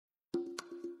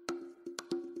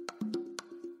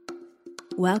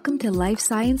Welcome to Life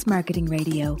Science Marketing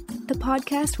Radio, the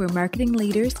podcast where marketing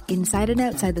leaders inside and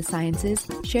outside the sciences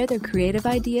share their creative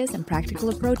ideas and practical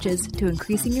approaches to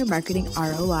increasing your marketing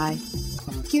ROI.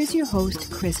 Here's your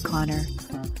host, Chris Connor.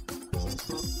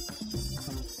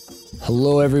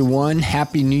 Hello, everyone.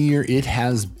 Happy New Year. It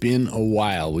has been a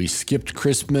while. We skipped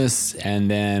Christmas, and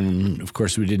then, of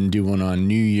course, we didn't do one on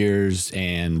New Year's,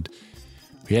 and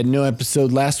we had no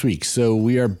episode last week. So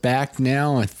we are back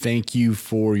now. I thank you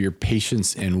for your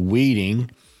patience and waiting.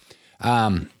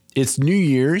 It's New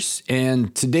Year's,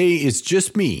 and today it's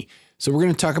just me. So we're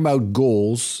going to talk about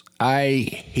goals. I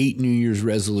hate New Year's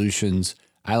resolutions.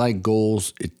 I like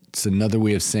goals. It's another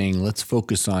way of saying let's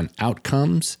focus on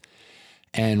outcomes.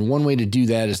 And one way to do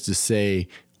that is to say,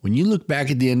 when you look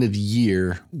back at the end of the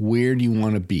year, where do you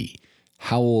want to be?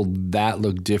 How will that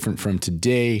look different from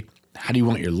today? How do you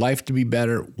want your life to be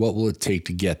better? What will it take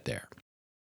to get there?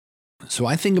 So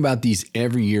I think about these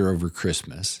every year over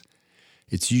Christmas.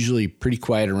 It's usually pretty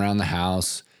quiet around the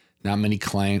house, not many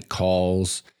client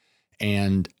calls.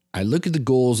 And I look at the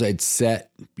goals I'd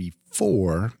set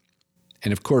before.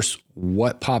 And of course,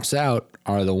 what pops out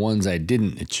are the ones I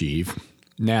didn't achieve.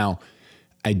 Now,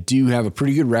 I do have a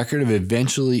pretty good record of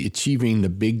eventually achieving the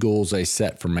big goals I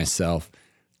set for myself,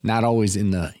 not always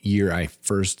in the year I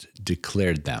first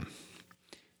declared them.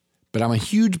 But I'm a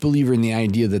huge believer in the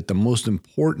idea that the most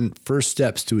important first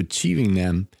steps to achieving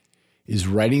them is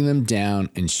writing them down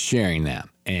and sharing them.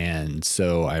 And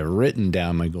so I've written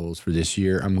down my goals for this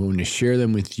year. I'm going to share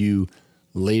them with you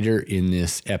later in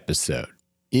this episode.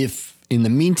 If in the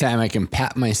meantime I can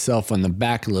pat myself on the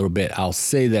back a little bit, I'll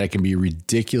say that I can be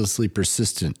ridiculously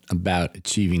persistent about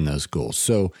achieving those goals.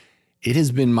 So it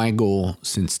has been my goal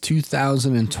since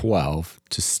 2012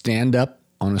 to stand up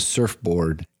on a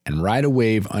surfboard and ride a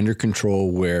wave under control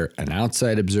where an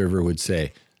outside observer would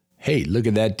say, "Hey, look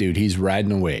at that dude, he's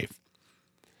riding a wave."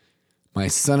 My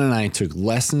son and I took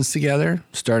lessons together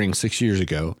starting 6 years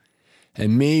ago,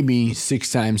 and maybe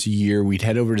 6 times a year we'd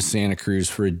head over to Santa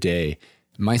Cruz for a day.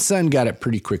 My son got it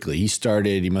pretty quickly.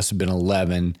 He must have been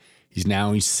 11. He's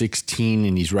 16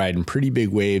 and he's riding pretty big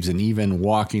waves and even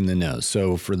walking the nose.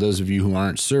 So for those of you who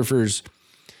aren't surfers,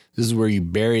 this is where you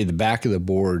bury the back of the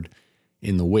board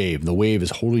in the wave. The wave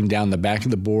is holding down the back of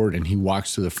the board and he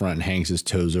walks to the front and hangs his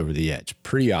toes over the edge.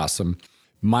 Pretty awesome.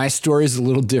 My story is a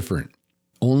little different.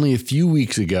 Only a few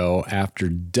weeks ago, after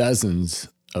dozens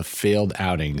of failed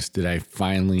outings, did I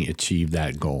finally achieve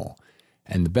that goal.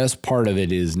 And the best part of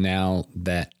it is now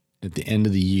that at the end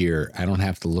of the year, I don't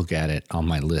have to look at it on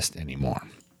my list anymore.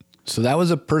 So that was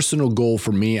a personal goal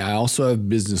for me. I also have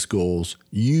business goals.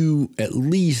 You, at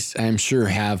least, I'm sure,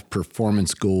 have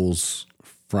performance goals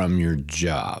from your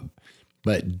job.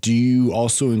 But do you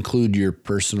also include your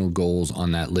personal goals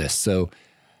on that list? So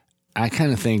I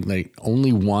kind of think like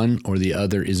only one or the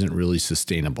other isn't really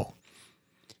sustainable.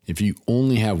 If you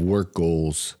only have work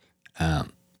goals,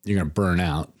 you're going to burn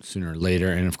out sooner or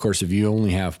later. And of course, if you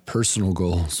only have personal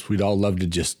goals, we'd all love to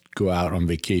just go out on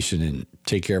vacation and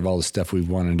take care of all the stuff we've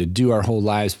wanted to do our whole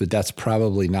lives, but that's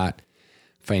probably not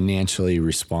financially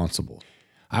responsible.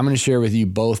 I'm going to share with you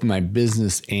both my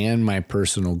business and my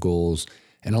personal goals.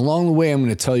 And along the way, I'm going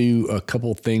to tell you a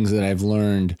couple things that I've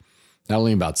learned, not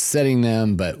only about setting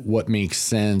them, but what makes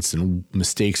sense and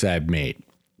mistakes I've made.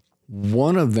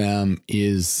 One of them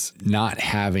is not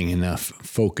having enough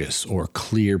focus or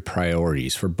clear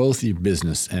priorities for both your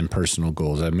business and personal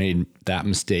goals. I've made that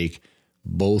mistake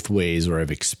both ways, or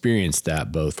I've experienced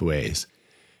that both ways,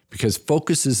 because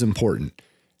focus is important.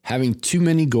 Having too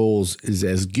many goals is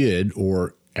as good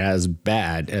or as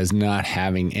bad as not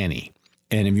having any.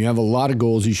 And if you have a lot of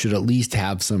goals, you should at least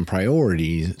have some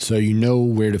priorities so you know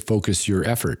where to focus your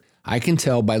effort. I can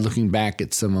tell by looking back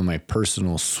at some of my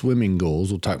personal swimming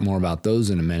goals, we'll talk more about those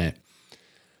in a minute,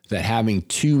 that having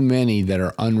too many that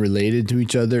are unrelated to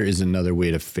each other is another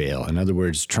way to fail. In other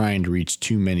words, trying to reach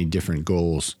too many different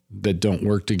goals that don't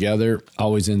work together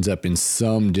always ends up in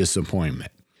some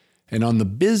disappointment. And on the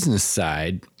business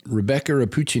side, Rebecca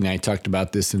Rapucci and I talked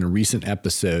about this in a recent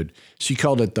episode. She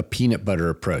called it the peanut butter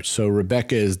approach. So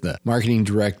Rebecca is the marketing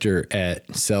director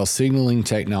at Cell Signaling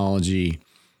Technology.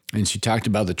 And she talked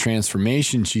about the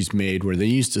transformation she's made where they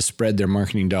used to spread their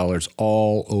marketing dollars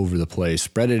all over the place,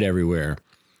 spread it everywhere.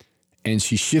 And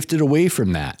she shifted away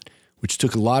from that, which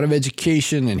took a lot of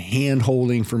education and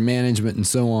hand-holding for management and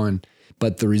so on.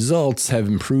 But the results have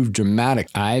improved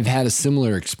dramatically. I've had a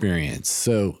similar experience.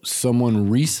 So someone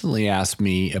recently asked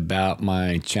me about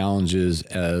my challenges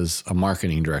as a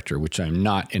marketing director, which I'm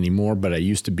not anymore, but I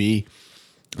used to be.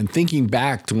 And thinking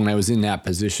back to when I was in that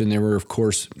position, there were, of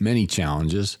course, many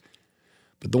challenges.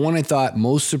 But the one I thought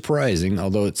most surprising,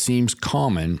 although it seems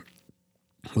common,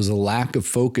 was a lack of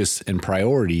focus and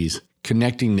priorities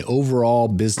connecting the overall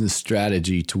business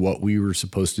strategy to what we were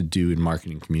supposed to do in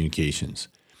marketing communications.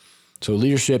 So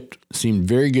leadership seemed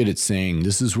very good at saying,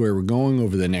 this is where we're going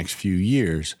over the next few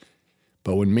years.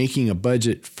 But when making a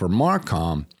budget for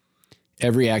Marcom,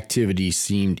 every activity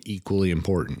seemed equally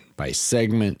important by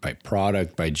segment, by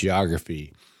product, by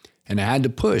geography. And I had to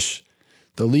push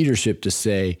the leadership to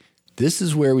say, this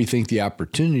is where we think the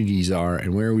opportunities are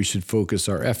and where we should focus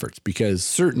our efforts, because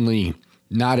certainly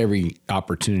not every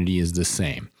opportunity is the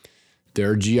same. There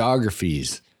are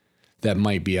geographies that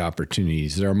might be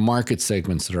opportunities. There are market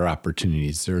segments that are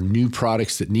opportunities. There are new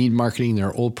products that need marketing. There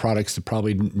are old products that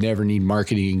probably never need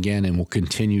marketing again and will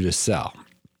continue to sell.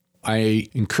 I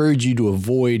encourage you to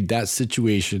avoid that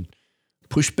situation.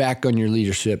 Push back on your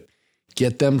leadership.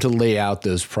 Get them to lay out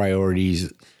those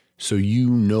priorities so you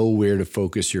know where to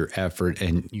focus your effort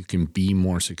and you can be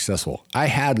more successful. I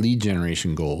had lead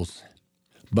generation goals,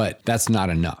 but that's not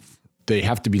enough. They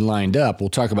have to be lined up. We'll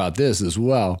talk about this as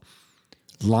well.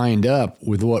 Lined up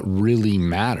with what really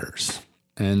matters.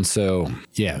 And so,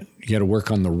 you got to work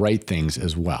on the right things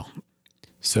as well.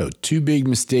 So 2 big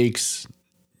mistakes,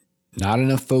 not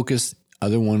enough focus.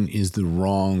 Other one is the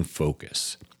wrong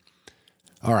focus.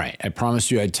 All right, I promised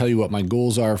you I'd tell you what my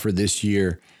goals are for this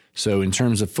year. So in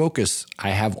terms of focus, I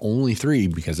have only 3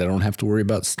 because I don't have to worry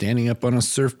about standing up on a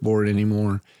surfboard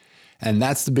anymore. And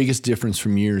that's the biggest difference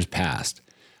from years past.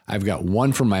 I've got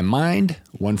 1 for my mind,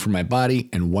 1 for my body,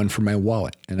 and 1 for my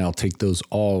wallet. And I'll take those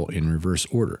all in reverse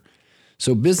order.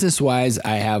 So business-wise,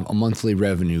 I have a monthly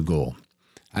revenue goal.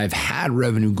 I've had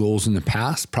revenue goals in the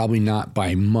past, probably not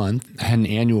by month. I had an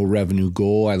annual revenue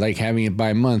goal. I like having it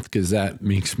by month because that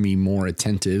makes me more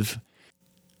attentive.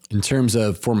 In terms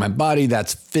of for my body,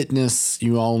 that's fitness.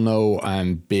 You all know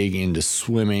I'm big into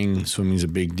swimming. Swimming's a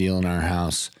big deal in our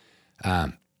house.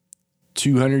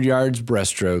 200 yards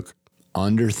breaststroke,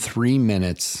 under 3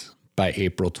 minutes by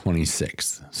April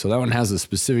 26th. So that one has a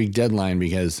specific deadline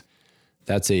because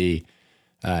that's a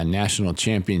national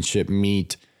championship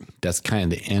meet. That's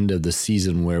kind of the end of the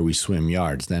season where we swim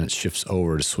yards. Then it shifts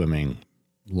over to swimming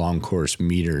long course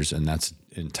meters, and that's an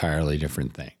entirely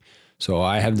different thing. So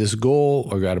I have this goal.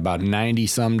 I've got about 90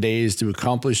 some days to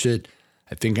accomplish it.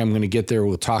 I think I'm going to get there.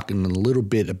 We'll talk in a little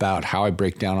bit about how I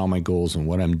break down all my goals and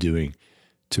what I'm doing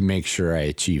to make sure I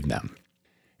achieve them.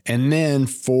 And then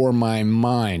for my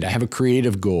mind, I have a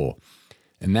creative goal,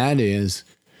 and that is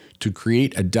to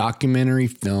create a documentary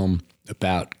film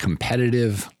about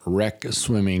competitive rec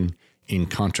swimming in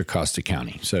Contra Costa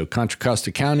County. So Contra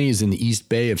Costa County is in the East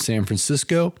Bay of San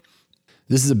Francisco.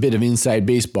 This is a bit of inside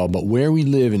baseball, but where we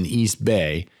live in the East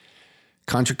Bay,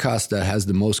 Contra Costa has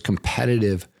the most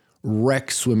competitive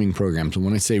rec swimming programs. And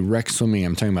when I say rec swimming,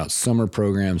 I'm talking about summer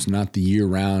programs, not the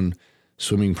year-round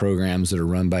swimming programs that are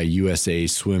run by USA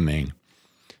Swimming,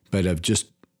 but of just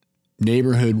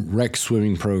neighborhood rec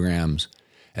swimming programs.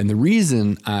 And the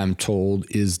reason I'm told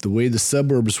is the way the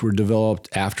suburbs were developed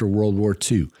after World War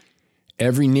II.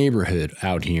 Every neighborhood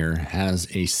out here has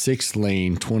a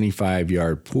 6-lane,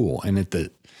 25-yard pool. And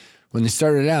when they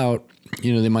started out,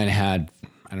 they might have had,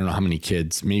 I don't know how many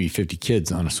kids, maybe 50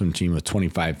 kids on a swim team with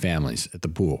 25 families at the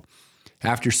pool.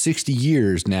 After 60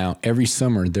 years now, every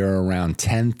summer, there are around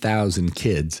 10,000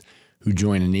 kids who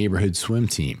join a neighborhood swim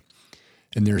team.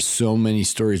 And there's so many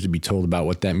stories to be told about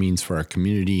what that means for our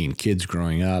community and kids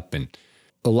growing up, and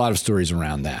a lot of stories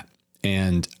around that.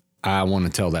 And I want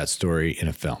to tell that story in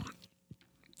a film.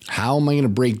 How am I going to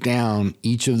break down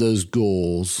each of those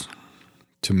goals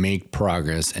to make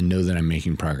progress and know that I'm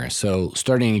making progress? So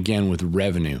starting again with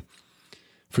revenue.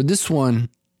 For this one,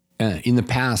 in the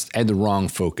past, I had the wrong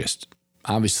focus.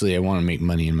 Obviously, I want to make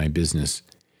money in my business.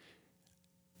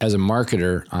 As a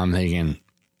marketer, I'm thinking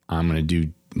I'm going to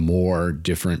do more,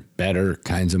 different, better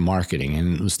kinds of marketing,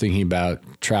 and was thinking about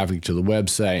traffic to the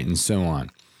website and so on.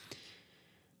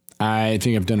 I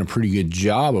think I've done a pretty good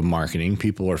job of marketing.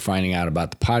 People are finding out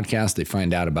about the podcast. They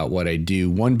find out about what I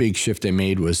do. One big shift I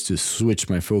made was to switch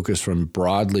my focus from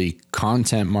broadly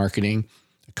content marketing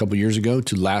a couple years ago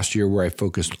to last year, where I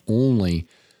focused only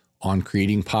on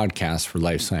creating podcasts for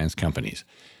life science companies.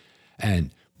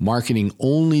 And marketing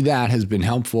only that has been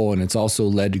helpful, and it's also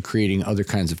led to creating other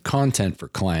kinds of content for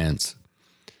clients.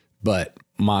 But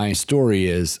my story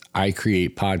is I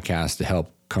create podcasts to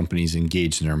help companies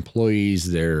engage their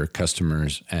employees, their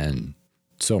customers, and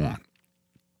so on.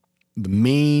 The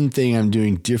main thing I'm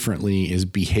doing differently is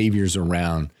behaviors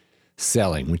around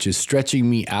selling, which is stretching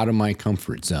me out of my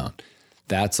comfort zone.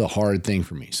 That's a hard thing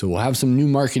for me. So we'll have some new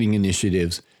marketing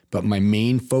initiatives, but my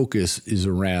main focus is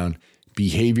around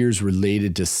behaviors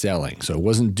related to selling. So I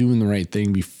wasn't doing the right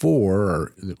thing before,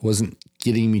 or it wasn't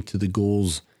getting me to the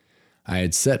goals I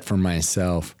had set for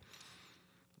myself.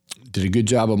 Did a good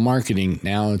job of marketing.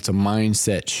 Now it's a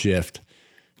mindset shift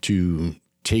to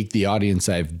take the audience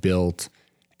I've built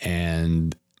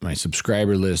and my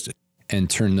subscriber list and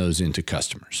turn those into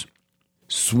customers.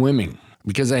 Swimming.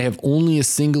 Because I have only a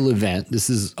single event, this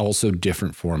is also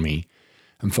different for me.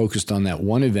 I'm focused on that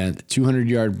one event,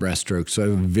 200-yard breaststroke. So I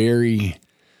have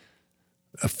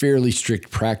a fairly strict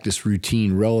practice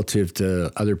routine relative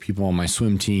to other people on my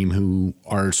swim team who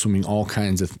are swimming all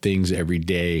kinds of things every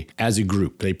day as a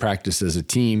group. They practice as a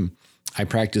team. I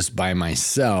practice by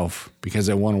myself because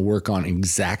I want to work on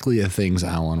exactly the things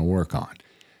I want to work on.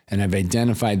 And I've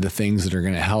identified the things that are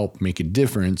going to help make a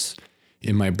difference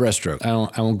in my breaststroke.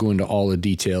 I won't go into all the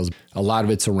details. A lot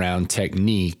of it's around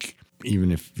technique.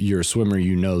 Even if you're a swimmer,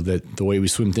 you know that the way we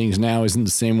swim things now isn't the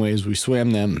same way as we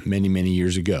swam them many, many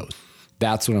years ago.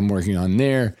 That's what I'm working on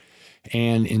there.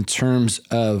 And in terms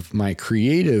of my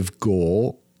creative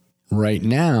goal, right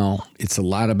now, it's a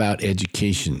lot about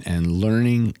education and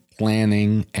learning,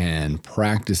 planning, and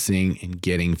practicing and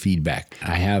getting feedback.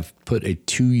 I have put a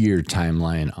 2-year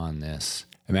timeline on this.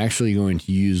 I'm actually going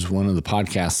to use one of the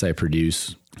podcasts I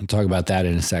produce, I'll talk about that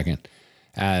in a second,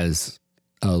 as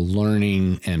a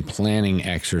learning and planning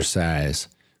exercise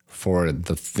for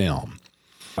the film.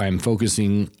 I'm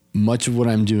focusing much of what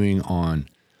I'm doing on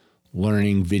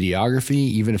learning videography.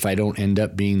 Even if I don't end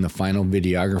up being the final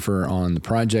videographer on the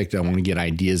project, I want to get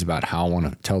ideas about how I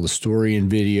want to tell the story in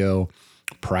video,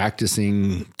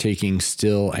 practicing taking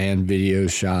still and video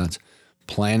shots,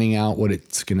 planning out what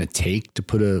it's going to take to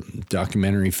put a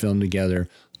documentary film together,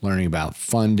 learning about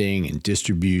funding and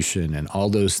distribution and all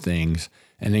those things,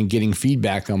 and then getting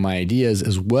feedback on my ideas,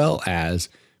 as well as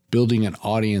building an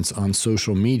audience on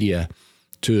social media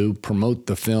to promote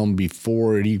the film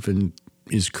before it even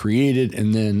is created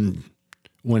and then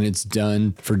when it's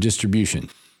done for distribution.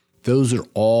 Those are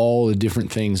all the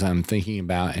different things I'm thinking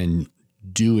about and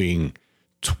doing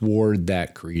toward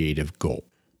that creative goal.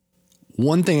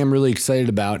 One thing I'm really excited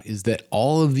about is that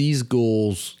all of these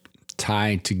goals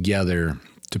tie together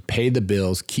to pay the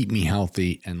bills, keep me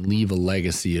healthy, and leave a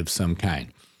legacy of some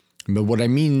kind. But what I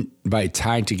mean by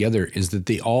tied together is that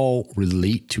they all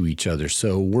relate to each other.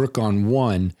 So work on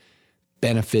one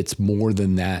benefits more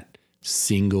than that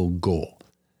single goal.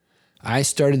 I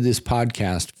started this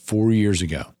podcast 4 years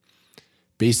ago.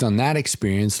 Based on that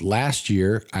experience, last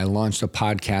year, I launched a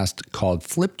podcast called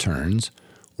Flip Turns,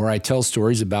 where I tell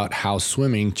stories about how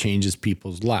swimming changes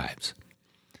people's lives.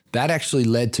 That actually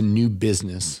led to new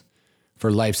business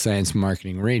for Life Science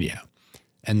Marketing Radio.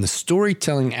 And the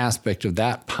storytelling aspect of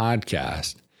that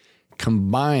podcast,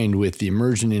 combined with the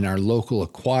immersion in our local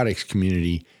aquatics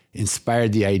community,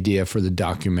 inspired the idea for the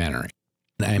documentary.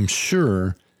 And I'm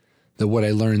sure that what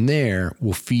I learned there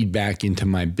will feed back into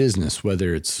my business,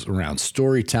 whether it's around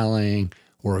storytelling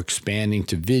or expanding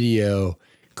to video,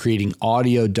 creating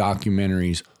audio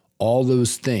documentaries. All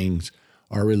those things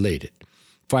are related.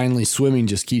 Finally, swimming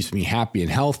just keeps me happy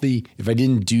and healthy. If I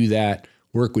didn't do that,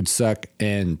 work would suck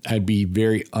and I'd be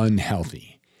very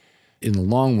unhealthy. In the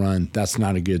long run, that's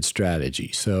not a good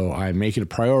strategy. So I make it a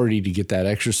priority to get that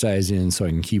exercise in so I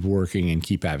can keep working and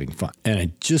keep having fun. And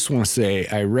I just want to say,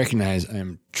 I recognize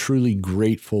I'm truly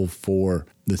grateful for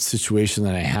the situation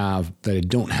that I have, that I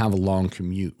don't have a long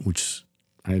commute, which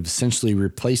I've essentially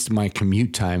replaced my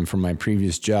commute time from my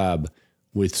previous job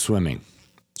with swimming.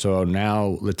 So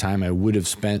now the time I would have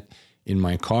spent in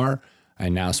my car, I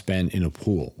now spend in a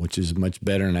pool, which is much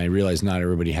better. And I realize not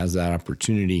everybody has that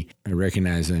opportunity. I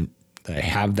recognize that I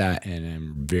have that and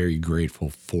I'm very grateful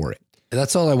for it.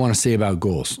 That's all I want to say about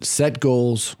goals. Set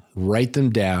goals, write them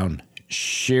down,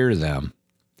 share them,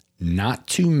 not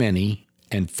too many,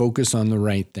 and focus on the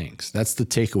right things. That's the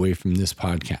takeaway from this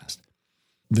podcast.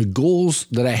 The goals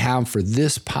that I have for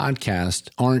this podcast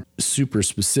aren't super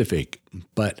specific,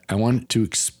 but I want to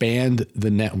expand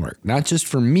the network, not just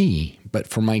for me, but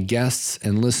for my guests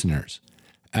and listeners.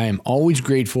 I am always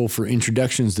grateful for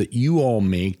introductions that you all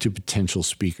make to potential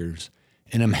speakers,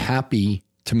 and I'm happy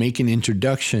to make an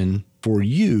introduction for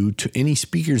you to any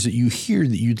speakers that you hear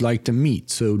that you'd like to meet.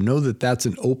 So know that that's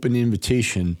an open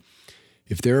invitation.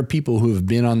 If there are people who have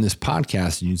been on this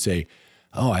podcast and you'd say,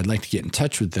 oh, I'd like to get in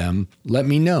touch with them, let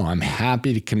me know. I'm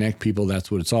happy to connect people.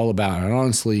 That's what it's all about. And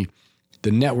honestly, the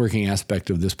networking aspect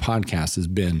of this podcast has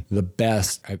been the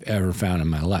best I've ever found in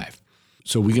my life.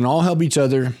 So we can all help each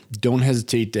other. Don't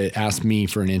hesitate to ask me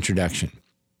for an introduction.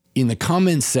 In the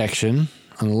comments section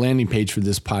on the landing page for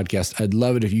this podcast, I'd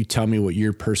love it if you tell me what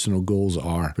your personal goals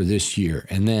are for this year.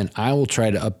 And then I will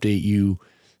try to update you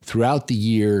throughout the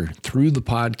year through the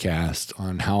podcast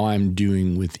on how I'm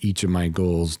doing with each of my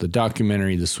goals, the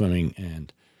documentary, the swimming,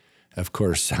 and of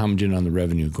course, how I'm doing on the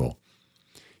revenue goal.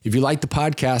 If you like the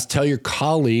podcast, tell your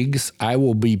colleagues. I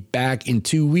will be back in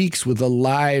 2 weeks with a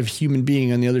live human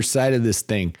being on the other side of this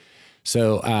thing.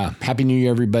 So happy New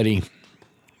Year, everybody.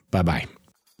 Bye-bye.